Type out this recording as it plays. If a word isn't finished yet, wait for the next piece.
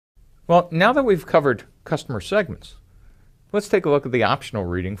Well, now that we've covered customer segments, let's take a look at the optional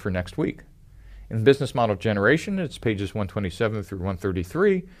reading for next week. In Business Model Generation, it's pages 127 through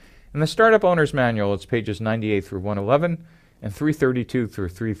 133. In the Startup Owner's Manual, it's pages 98 through 111 and 332 through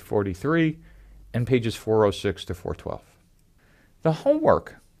 343 and pages 406 to 412. The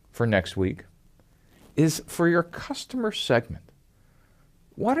homework for next week is for your customer segment.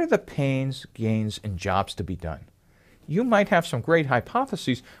 What are the pains, gains, and jobs to be done? You might have some great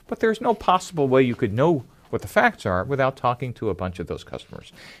hypotheses, but there's no possible way you could know what the facts are without talking to a bunch of those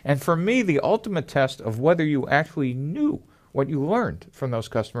customers. And for me, the ultimate test of whether you actually knew what you learned from those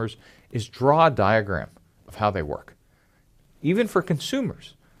customers is draw a diagram of how they work. Even for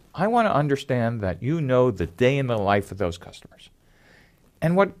consumers, I want to understand that you know the day in the life of those customers.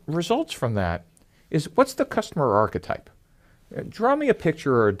 And what results from that is, what's the customer archetype? Draw me a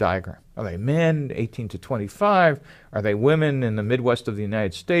picture or a diagram. Are they men, 18 to 25? Are they women in the Midwest of the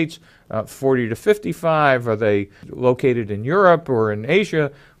United States, 40 to 55? Are they located in Europe or in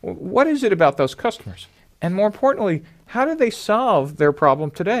Asia? What is it about those customers? And more importantly, how do they solve their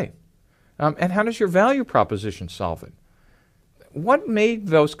problem today? And how does your value proposition solve it? What made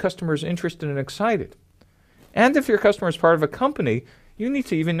those customers interested and excited? And if your customer is part of a company, you need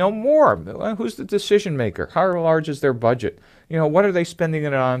to even know more. Who's the decision maker? How large is their budget? What are they spending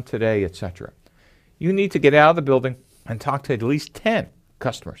it on today, etc. You need to get out of the building and talk to at least 10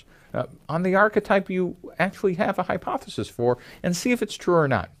 customers on the archetype you actually have a hypothesis for, and see if it's true or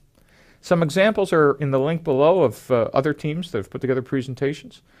not. Some examples are in the link below of other teams that have put together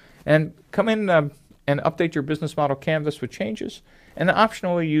presentations. And come in and update your business model canvas with changes, and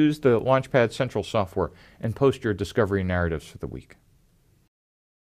optionally use the Launchpad Central software and post your discovery narratives for the week.